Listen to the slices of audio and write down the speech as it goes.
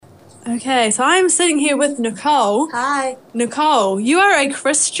Okay, so I'm sitting here with Nicole. Hi. Nicole, you are a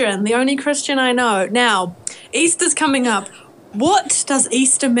Christian, the only Christian I know. Now, Easter's coming up. What does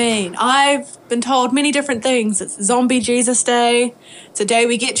Easter mean? I've been told many different things. It's Zombie Jesus Day. It's a day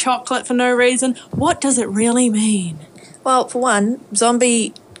we get chocolate for no reason. What does it really mean? Well, for one,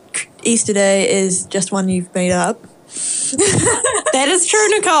 Zombie Easter Day is just one you've made up. That is true,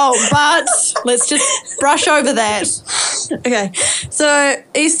 Nicole, but let's just brush over that. Okay, so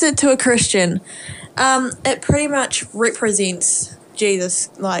Easter to a Christian, it pretty much represents Jesus,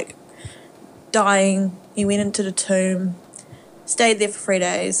 like, dying. He went into the tomb, stayed there for 3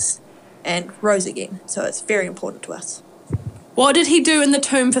 days, and rose again. So it's very important to us. What did he do in the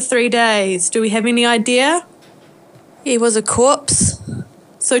tomb for 3 days? Do we have any idea? He was a corpse,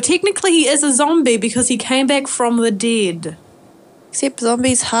 So technically he is a zombie because he came back from the dead. except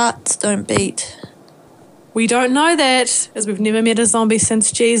zombies' hearts don't beat. We don't know that, as we've never met a zombie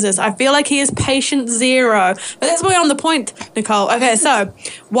since Jesus. I feel like he is patient zero. But that's way on the point, Nicole. Okay, so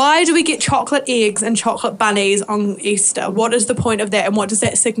why do we get chocolate eggs and chocolate bunnies on Easter? What is the point of that, and what does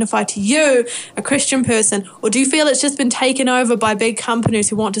that signify to you, a Christian person? Or do you feel it's just been taken over by big companies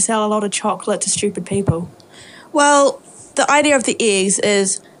who want to sell a lot of chocolate to stupid people? Well, the idea of the eggs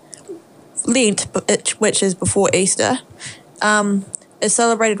is Lent, which is before Easter, is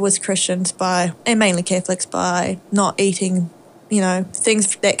celebrated with Christians and mainly Catholics, by not eating,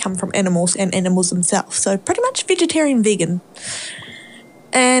 things that come from animals and animals themselves. So pretty much vegetarian, vegan.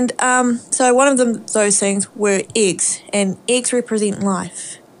 And so one of those things were eggs, and eggs represent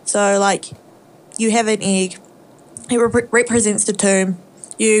life. So, like, you have an egg, it represents the tomb.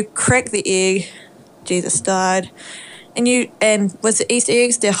 You crack the egg, Jesus died, and with the Easter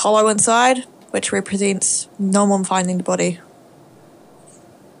eggs, they're hollow inside, which represents no one finding the body.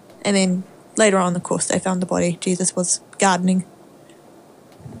 And then later on, of course, they found the body. Jesus was gardening.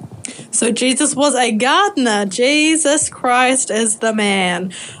 So Jesus was a gardener. Jesus Christ is the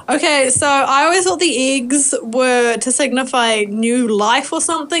man. Okay, so I always thought the eggs were to signify new life or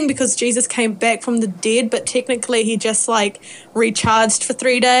something because Jesus came back from the dead, but technically he just recharged for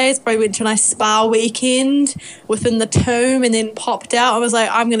 3 days. Probably went to a nice spa weekend within the tomb and then popped out. I was like,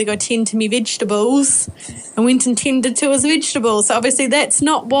 I'm going to go tend to me vegetables, and went and tended to his vegetables. So obviously that's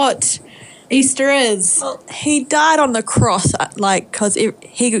not what Easter is. Well, he died on the cross, because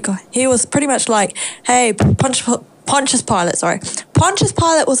he was pretty much like, hey, Pontius Pilate, sorry. Pontius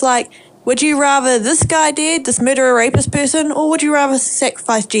Pilate was like, would you rather this guy dead, this murderer, rapist person, or would you rather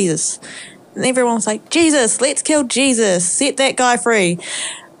sacrifice Jesus? And everyone was like, Jesus, let's kill Jesus, set that guy free.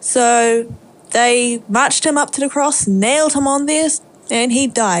 So they marched him up to the cross, nailed him on there, and he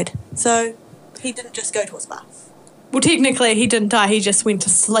died. So he didn't just go to a spa. Well, technically, he didn't die. He just went to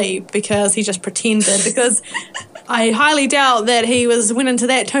sleep because he just pretended. Because I highly doubt that he went into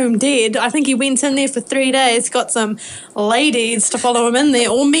that tomb dead. I think he went in there for 3 days, got some ladies to follow him in there,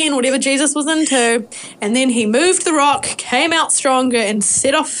 or men, whatever Jesus was into, and then he moved the rock, came out stronger, and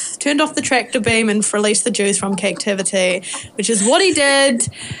turned off the tractor beam and released the Jews from captivity, which is what he did.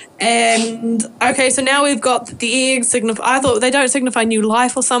 And okay, so now we've got the eggs I thought they don't signify new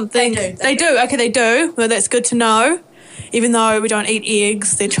life or something. They do. Okay, they do. Well, that's good to know. Even though we don't eat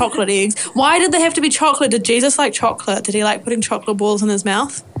eggs, they're chocolate eggs. Why did they have to be chocolate? Did Jesus like chocolate? Did he like putting chocolate balls in his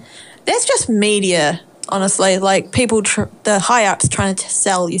mouth? That's just media, honestly. Like, people, the high-ups trying to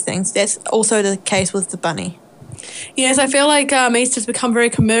sell you things. That's also the case with the bunny. Yes, I feel like Easter's become very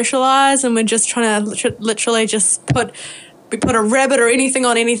commercialised, and we're just trying to literally just put a rabbit or anything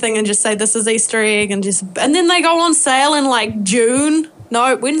on anything and just say this is Easter egg, and then they go on sale in June.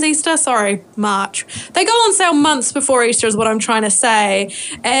 No, when's Easter? Sorry, March. They go on sale months before Easter is what I'm trying to say.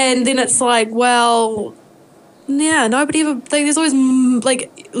 And then it's well, yeah, nobody ever, there's always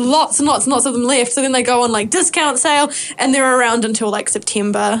lots and lots and lots of them left. So then they go on discount sale, and they're around until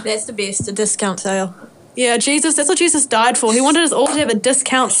September. That's the best, a discount sale. Yeah, Jesus, that's what Jesus died for. He wanted us all to have a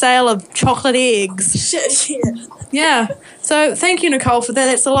discount sale of chocolate eggs. Shit, yeah. Yeah. So thank you, Nicole, for that.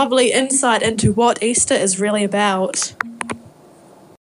 That's a lovely insight into what Easter is really about.